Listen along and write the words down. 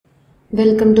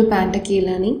Welcome to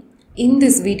pantechelearning. In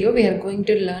this video, we are going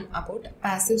to learn about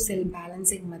passive cell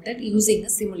balancing method using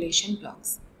simulation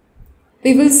blocks.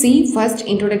 We will see first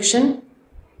introduction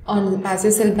on the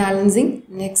passive cell balancing,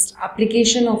 next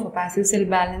application of a passive cell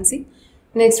balancing,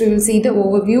 next we will see the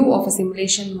overview of a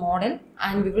simulation model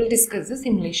and we will discuss the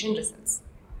simulation results.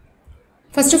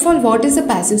 First of all, what is a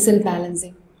passive cell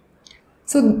balancing?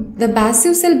 So the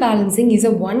passive cell balancing is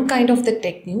a one kind of the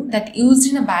technique that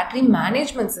used in a battery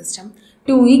management system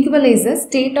to equalize the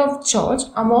state of charge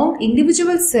among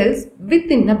individual cells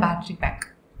within a battery pack.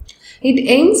 It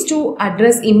aims to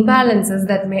address imbalances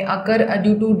that may occur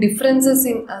due to differences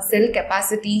in cell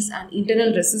capacities and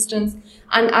internal resistance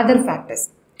and other factors.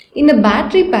 In a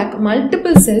battery pack,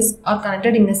 multiple cells are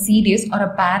connected in a series or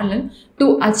a parallel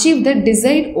to achieve the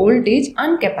desired voltage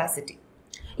and capacity.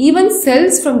 Even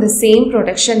cells from the same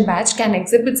production batch can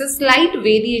exhibit slight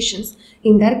variations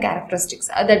in their characteristics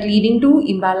that leading to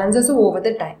imbalances over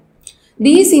the time.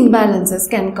 These imbalances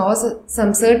can cause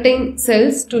some certain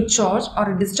cells to charge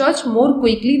or discharge more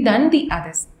quickly than the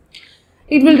others.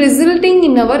 It will resulting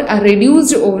in our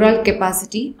reduced overall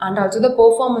capacity and also the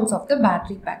performance of the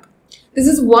battery pack. This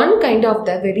is one kind of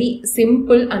the very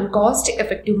simple and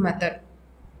cost-effective method.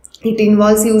 It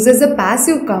involves uses of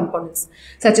passive components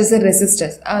such as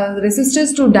resistors.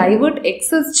 Resistors to divert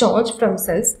excess charge from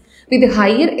cells with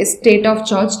higher state of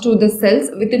charge to the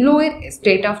cells with lower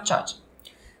state of charge.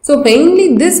 So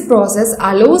mainly this process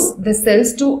allows the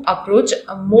cells to approach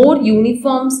a more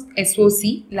uniform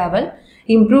SOC level,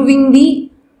 improving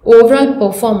the overall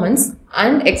performance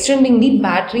and extending the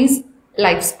battery's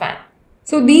lifespan.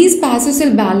 So these passive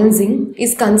cell balancing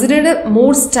is considered a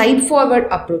more straightforward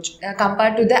approach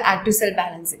compared to the active cell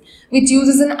balancing, which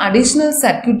uses an additional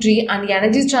circuitry and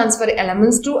energy transfer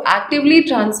elements to actively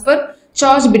transfer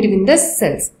charge between the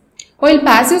cells. While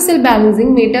passive cell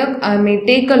balancing may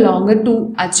take a longer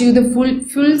to achieve the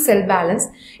full cell balance,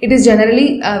 it is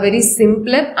generally very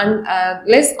simpler and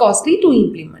less costly to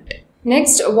implement.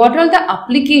 Next, what are the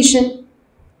application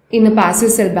in a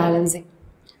passive cell balancing?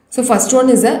 So first one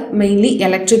is mainly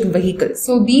electric vehicles.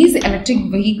 So these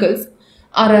electric vehicles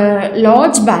are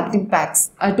large battery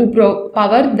packs to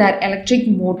power their electric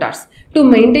motors to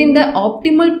maintain the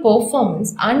optimal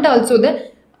performance and also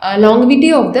the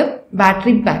longevity of the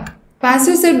battery pack.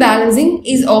 Passive cell balancing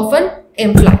is often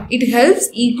employed. It helps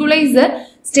equalize the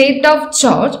state of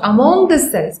charge among the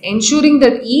cells, ensuring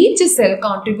that each cell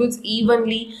contributes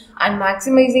evenly and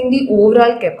maximizing the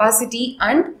overall capacity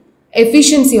and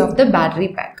efficiency of the battery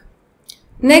pack.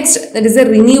 Next, that is a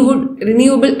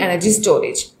renewable energy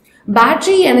storage.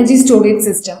 Battery energy storage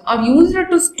systems are used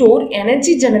to store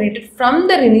energy generated from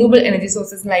the renewable energy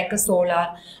sources like a solar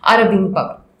or a wind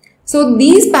power. So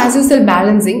these passive cell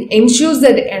balancing ensures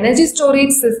that the energy storage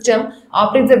system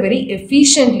operates very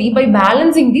efficiently by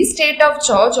balancing the state of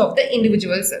charge of the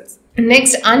individual cells.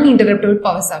 Next, uninterrupted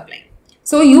power supply.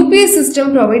 So UPS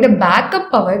system provide a backup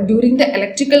power during the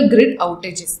electrical grid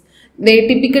outages. They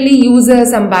typically use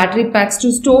some battery packs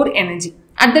to store energy.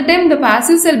 At the time, the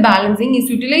passive cell balancing is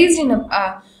utilized in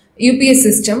a UPS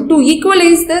system to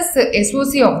equalize the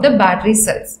SOC of the battery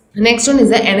cells. Next one is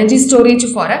the energy storage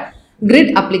for a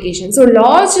grid application. So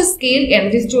large scale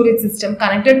energy storage system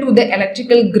connected to the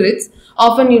electrical grids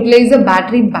often utilize the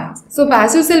battery banks. So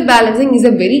passive cell balancing is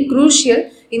a very crucial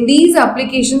in these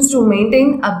applications to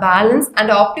maintain a balance and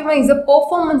optimize the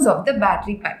performance of the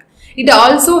battery pack. It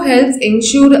also helps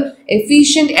ensure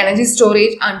efficient energy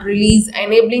storage and release,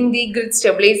 enabling the grid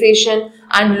stabilization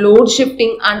and load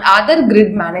shifting and other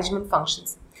grid management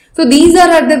functions. So these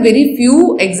are the very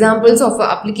few examples of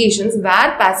applications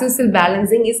where passive cell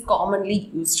balancing is commonly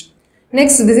used.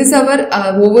 Next, this is our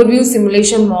overview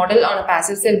simulation model on a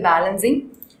passive cell balancing.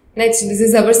 Next, this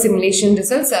is our simulation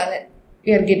results.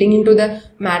 We are getting into the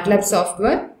Matlab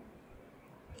software.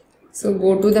 So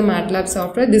go to the Matlab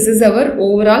software. This is our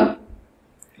overall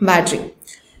battery.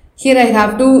 Here I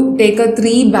have to take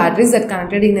 3 batteries that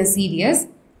connected in a series.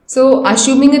 So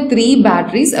assuming 3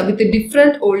 batteries with a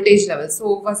different voltage level.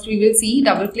 So first we will see,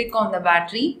 double click on the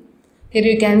battery. Here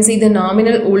you can see the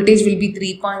nominal voltage will be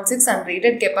 3.6 and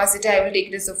rated capacity I will take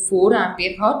it as a 4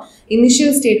 ampere hour.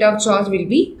 Initial state of charge will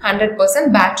be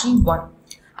 100% battery 1.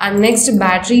 And next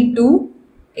battery 2,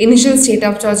 initial state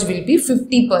of charge will be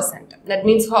 50%. That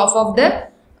means half of the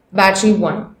battery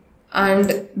 1.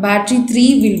 And battery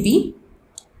 3 will be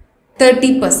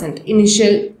 30%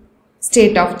 initial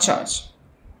state of charge.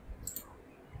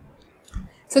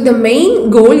 So the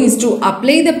main goal is to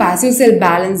apply the passive cell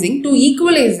balancing to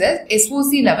equalize the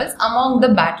SOC levels among the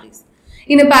batteries.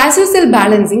 In a passive cell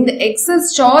balancing, the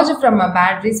excess charge from a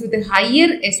batteries with a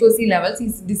higher SOC levels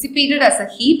is dissipated as a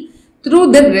heat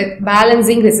through the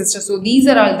balancing resistor. So these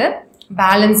are all the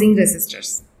balancing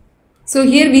resistors. So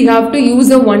here we have to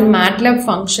use a one Matlab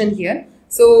function here.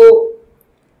 So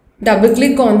double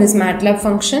click on this Matlab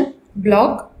function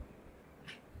block.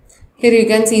 Here you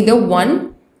can see the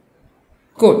one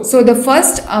code. So the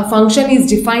first function is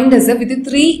defined as with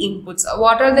three inputs.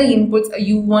 What are the inputs?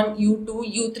 U1, U2,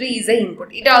 U3 is the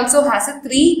input. It also has a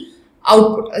three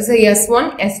output. So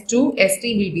S1, S2,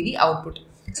 S3 will be the output.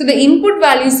 So the input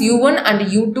values U1 and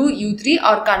U2, U3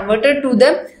 are converted to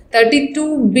the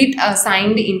 32-bit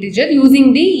signed integer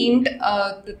using the int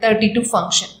 32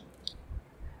 function.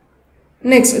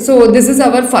 Next, so this is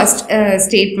our first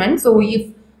statement. So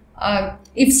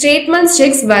if statement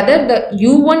checks whether the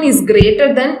U1 is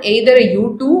greater than either a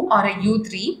U2 or a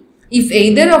U3, if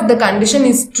either of the condition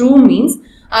is true means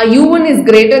U1 is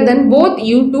greater than both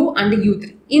U2 and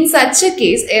U3. In such a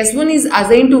case, S1 is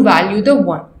assigned to value the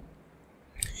 1.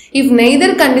 If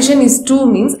neither condition is true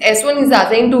means S1 is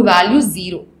assigned to value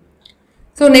 0.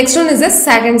 So next one is the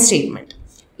second statement.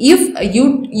 If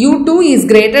U2 is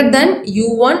greater than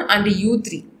U1 and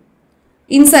U3,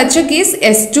 in such a case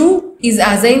S2 is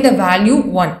assigned the value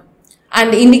 1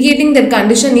 and indicating that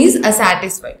condition is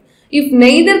satisfied. If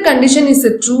neither condition is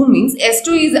true means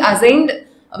S2 is assigned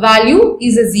value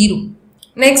is a 0.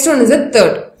 Next one is a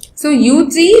third. So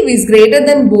U3 is greater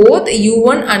than both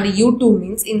U1 and U2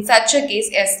 means in such a case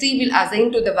S3 will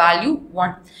assign to the value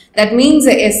 1. That means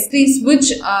S3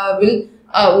 switch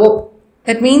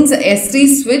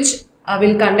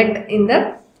will conduct in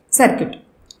the circuit.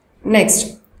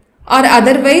 Next, or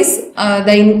otherwise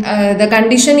the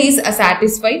condition is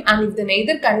satisfied, and if the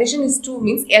neither condition is true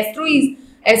means S3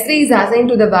 is assigned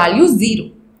to the value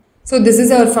 0. So this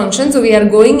is our function. So we are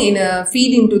going in a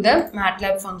feed into the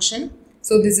Matlab function.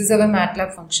 So this is our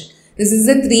Matlab function. This is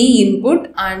a 3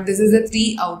 input and this is a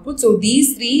 3 output. So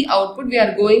these 3 output we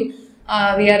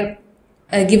are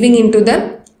giving into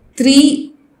the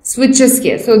 3 switches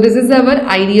here. So this is our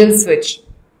ideal switch.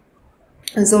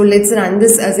 And so let's run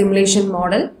this simulation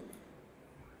model.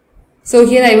 So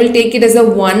here I will take it as a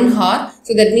 1 hour.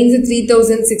 So that means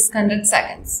 3600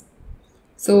 seconds.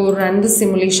 So run the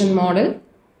simulation model.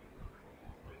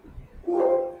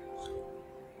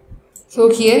 So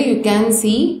here you can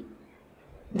see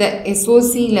the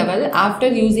SOC level after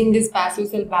using this passive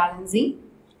cell balancing.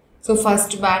 So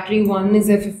first battery 1 is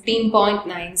a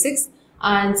 15.96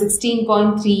 and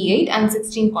 16.38 and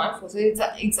 16.4. So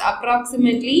it's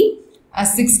approximately a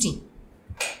 16.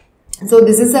 So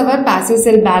this is our passive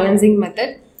cell balancing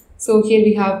method. So here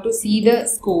we have to see the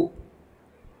scope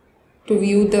to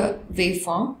view the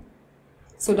waveform.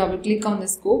 So double click on the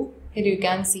scope. Here you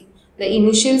can see the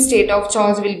initial state of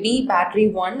charge will be battery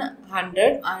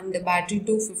 100 and the battery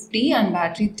 250 and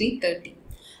battery 330.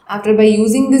 After by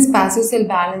using this passive cell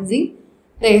balancing,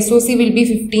 the SOC will be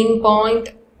 15 point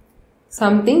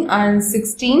something and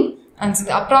 16 and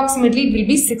approximately it will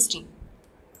be 16.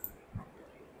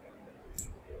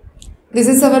 This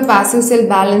is our passive cell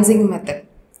balancing method.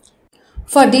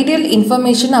 For detailed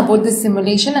information about this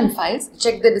simulation and files,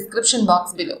 check the description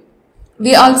box below.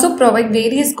 We also provide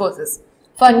various courses.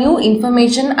 For new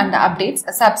information and updates,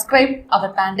 subscribe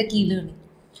our Pantech e-learning.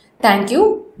 Thank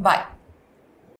you. Bye.